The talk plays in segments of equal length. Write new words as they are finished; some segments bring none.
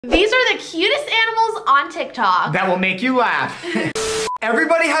These are the cutest animals on TikTok. That will make you laugh.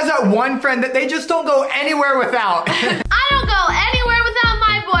 Everybody has that one friend that they just don't go anywhere without. I don't go anywhere without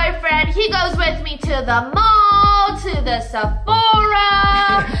my boyfriend. He goes with me to the mall, to the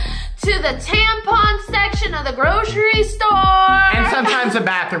Sephora, to the tampon section of the grocery store. And sometimes the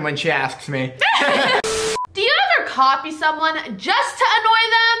bathroom when she asks me. Do you ever copy someone just to annoy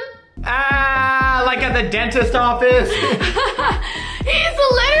them? Like at the dentist office. He's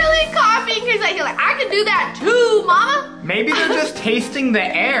literally copying. He's like, I can do that too, mama. Maybe they're just tasting the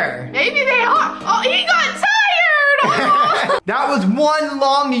air. Maybe they are. Oh, he got tired. Oh. That was one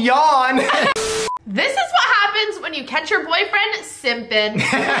long yawn. This is what happens when you catch your boyfriend simping.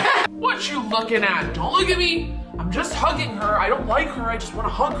 What you looking at? Don't look at me. I'm just hugging her. I don't like her. I just want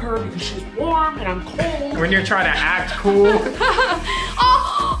to hug her because she's warm and I'm cold. When you're trying to act cool.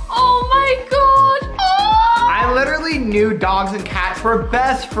 Oh my god. Oh. I literally knew dogs and cats were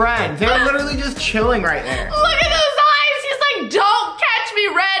best friends. They were literally just chilling right there. Look at those eyes. He's like, don't catch me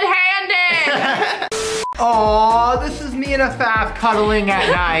red-handed. Aw, this is me and a Faf cuddling at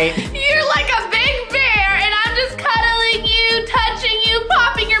night. You're like a big bear and I'm just cuddling you, touching you,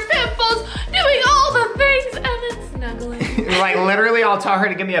 popping your pimples, doing all the things and then snuggling. Like literally I'll tell her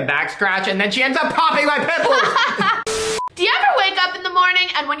to give me a back scratch and then she ends up popping my pimples. Do you ever wake up in the morning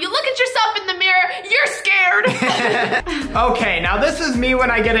and when you look at yourself in the mirror, you're scared? Okay, now this is me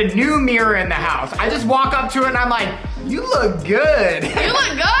when I get a new mirror in the house. I just walk up to it and I'm like, you look good. You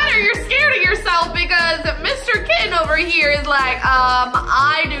look good or you're scared of yourself because Mr. Kitten over here is like,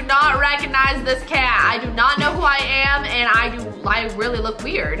 I do not recognize this cat. I do not know who I am and I really look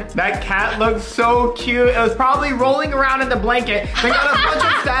weird. That cat looks so cute. It was probably rolling around in the blanket. They got a bunch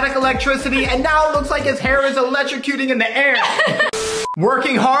of static electricity and now it looks like his hair is electrocuting in the air.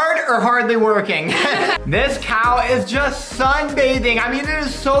 Working hard or hardly working? This cow is just sunbathing. I mean, it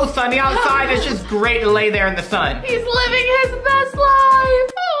is so sunny outside. It's just great to lay there in the sun. He's living his best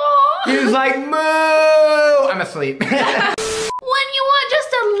life. Aww. He's like, moo. I'm asleep. When you want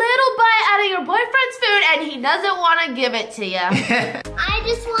just a little bite out of your boyfriend's food and he doesn't want to give it to you. I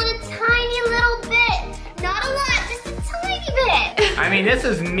just want a tiny little bit. Not a lot, just a tiny bit. I mean, this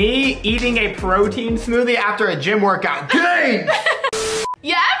is me eating a protein smoothie after a gym workout. Dang!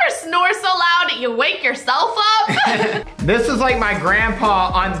 You ever snore so loud that you wake yourself up? This is like my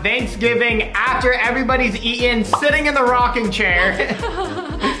grandpa on Thanksgiving after everybody's eaten, sitting in the rocking chair.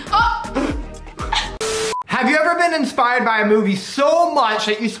 Have you ever been inspired by a movie so much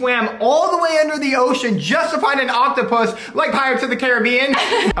that you swam all the way under the ocean just to find an octopus like Pirates of the Caribbean?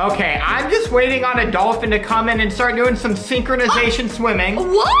 Okay, I'm just waiting on a dolphin to come in and start doing some synchronization swimming. What?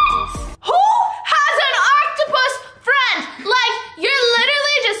 Who has an octopus friend? Like, you're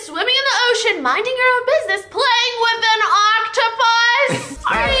literally just swimming in the ocean, minding your own business, playing with an octopus?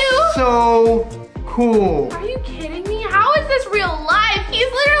 That's so cool. Are you kidding me? How is this real life?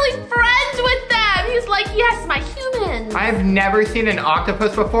 He's literally friends with them. He's like, yes, my humans. I've never seen an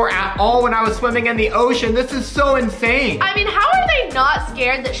octopus before at all when I was swimming in the ocean. This is so insane. I mean, how are they not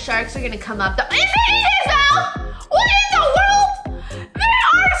scared that sharks are gonna come up? Is it in his mouth? What in the world? They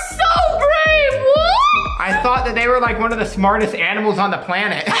are so brave. What? I thought that they were like one of the smartest animals on the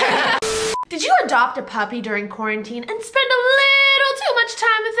planet. Did you adopt a puppy during quarantine and spend a little too much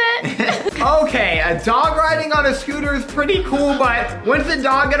time with it? Okay, a dog riding on a scooter is pretty cool, but when's the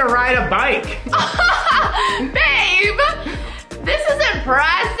dog gonna ride a bike? Babe, this is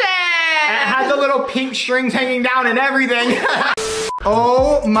impressive. It has the little pink strings hanging down and everything.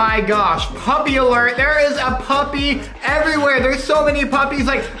 Oh my gosh, puppy alert. There is a puppy everywhere. There's so many puppies,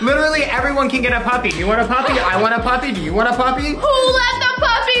 like literally everyone can get a puppy. Do you want a puppy? I want a puppy. Do you want a puppy? Who let the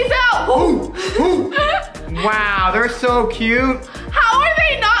puppies out? Ooh. Wow, they're so cute. How are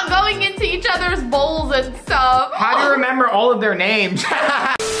they not going into each other's bowls and stuff? How do you remember all of their names?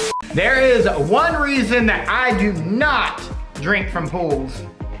 There is one reason that I do not drink from pools.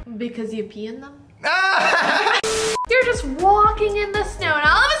 Because you pee in them? You're just walking in the snow and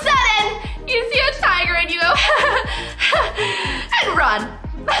all of a sudden you see a tiger and you go and run.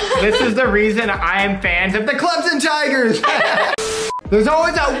 This is the reason I am fans of the Clemson Tigers. There's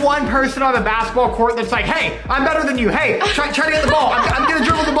always that one person on the basketball court that's like, hey, I'm better than you. Hey, try to get the ball. I'm gonna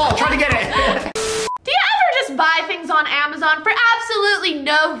dribble the ball. Try to get it. Do you ever just buy things on Amazon for absolutely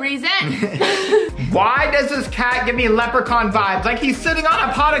no reason? Why does this cat give me leprechaun vibes? Like he's sitting on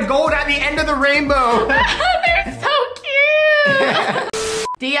a pot of gold at the end of the rainbow. They're so cute.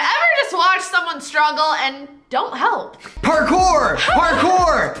 Do you ever just watch someone struggle and don't help? Parkour!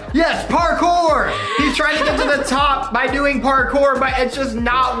 Parkour! Yes, parkour! He's trying to get to the top by doing parkour, but it's just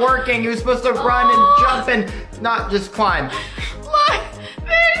not working. He was supposed to run and jump and not just climb. Look,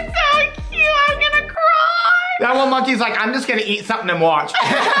 They're so cute. I'm gonna cry. That one monkey's like, I'm just gonna eat something and watch.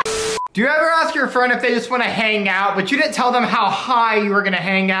 Do you ever ask your friend if they just want to hang out, but you didn't tell them how high you were gonna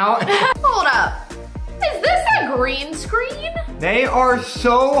hang out? Hold up. Is this a green screen? They are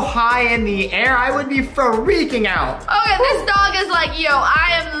so high in the air, I would be freaking out. Okay, this dog is like, yo,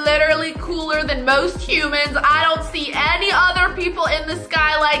 I am literally cooler than most humans. I don't see any other people in the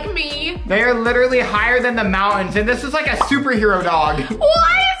sky like me. They are literally higher than the mountains, and this is like a superhero dog.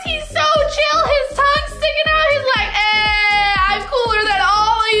 Why is he so chill? His tongue's sticking out. He's like, hey, I'm cooler than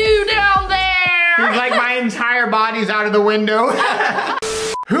all of you down there. He's like, my entire body's out of the window.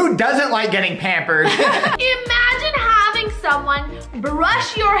 Who doesn't like getting pampered? Imagine having someone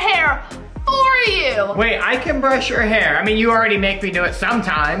brush your hair for you. Wait, I can brush your hair. I mean, you already make me do it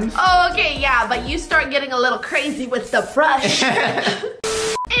sometimes. Oh, okay, yeah, but you start getting a little crazy with the brush.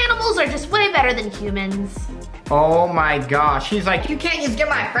 Animals are just way better than humans. Oh my gosh. He's like, you can't just give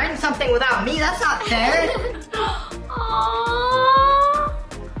my friend something without me. That's not fair. Aww.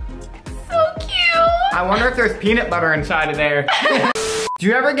 So cute. I wonder if there's peanut butter inside of there. Do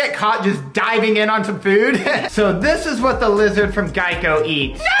you ever get caught just diving in on some food? So this is what the lizard from Geico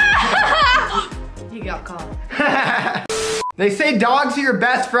eats. You got caught. They say dogs are your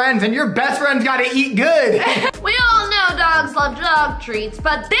best friends, and your best friend's gotta eat good. We all know dogs love dog treats,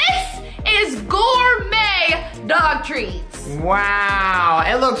 but this is gourmet dog treats. Wow,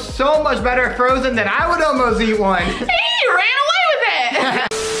 it looks so much better frozen than I would almost eat one. He ran away with it.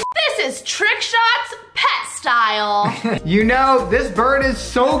 This is Trick Shots pet style. You know, this bird is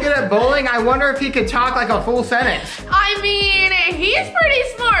so good at bowling, I wonder if he could talk like a full sentence. I mean, he's pretty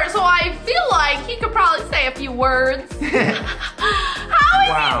smart, so I feel like he could probably say a few words. How is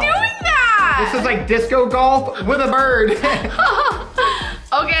he doing that? This is like disco golf with a bird.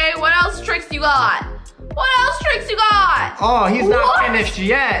 Okay, what else tricks you got? What else tricks you got? Oh, he's not finished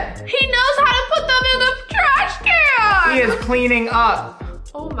yet. He knows how to put them in the trash can. He is cleaning up.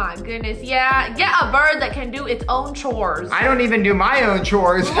 Oh my goodness, yeah. Get a bird that can do its own chores. I don't even do my own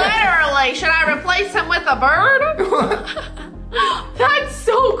chores. Literally, should I replace him with a bird? That's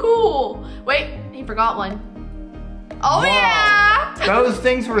so cool. Wait, he forgot one. Oh, whoa. Yeah. Those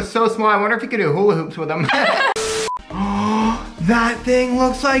things were so small, I wonder if you could do hula hoops with them. That thing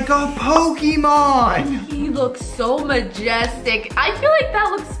looks like a Pokemon. He looks so majestic. I feel like that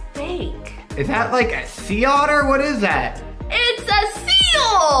looks fake. Is that like a sea otter? What is that? It's a seal.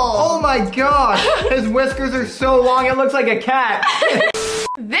 Oh my gosh, his whiskers are so long it looks like a cat.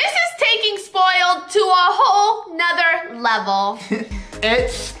 This is taking spoiled to a whole nother level.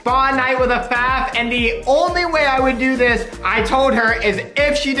 It's spa night with a faff, and the only way I would do this, I told her, is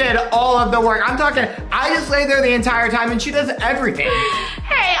if she did all of the work. I'm talking, I just lay there the entire time and she does everything.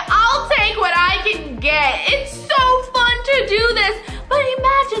 Hey, I'll take what I can get. It's so fun to do this, but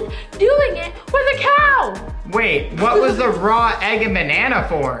imagine doing it with a cow. Wait, what was the raw egg and banana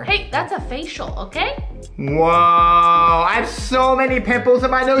for? Hey, that's a facial, okay? Whoa, I have so many pimples in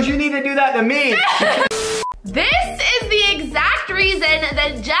my nose, you need to do that to me. This is the exact reason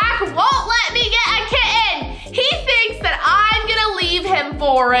that Jack won't let me get a kitten. He thinks that I'm gonna leave him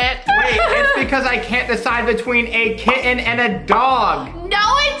for it. Wait, it's because I can't decide between a kitten and a dog.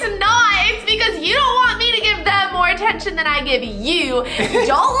 No, it's not. It's because you don't want me to give them more attention than I give you.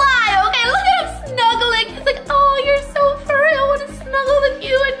 Don't lie, okay? Look at him snuggling. He's like, oh, you're so furry. I want to snuggle with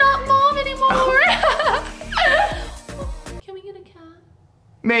you and not mom anymore. Can we get a cat?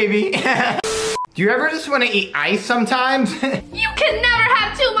 Maybe. Do you ever just want to eat ice sometimes? You can never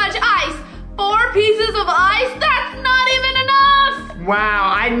have too much ice. 4 pieces of ice, that's not even enough.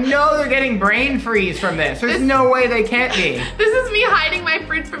 Wow, I know they're getting brain freeze from this. There's no way they can't be. This is me hiding my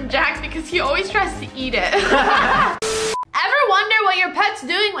fruit from Jack because he always tries to eat it. Ever wonder what your pet's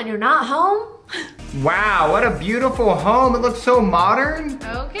doing when you're not home? Wow, what a beautiful home. It looks so modern.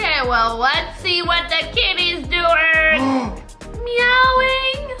 Okay, well, let's see what the kitty's doing.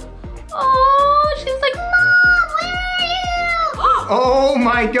 Meowing. Oh, she's like, Mom, where are you? Oh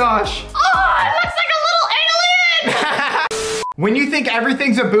my gosh. Oh, it looks like a little alien. When you think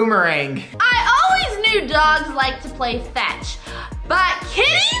everything's a boomerang. I always knew dogs like to play fetch, but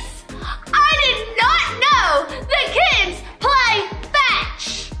kitties? I did not know that kittens play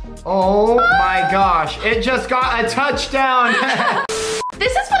fetch. Oh my gosh, it just got a touchdown.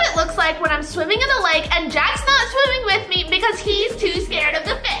 This is what it looks like when I'm swimming in the lake and Jack's not swimming with me because he's too scared of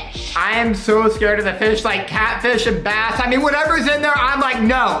the fish. I am so scared of the fish, like catfish and bass. I mean, whatever's in there, I'm like,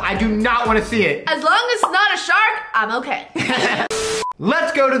 no, I do not want to see it. As long as it's not a shark, I'm okay.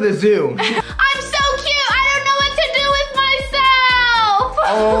 Let's go to the zoo. I'm so cute, I don't know what to do with myself.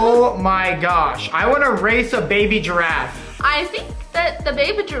 Oh my gosh, I want to race a baby giraffe. I think that the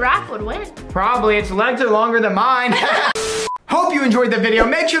baby giraffe would win. Probably, its legs are longer than mine. Hope you enjoyed the video.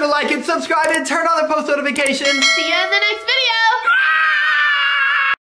 Make sure to like it, subscribe, and turn on the post notifications. See you in the next video.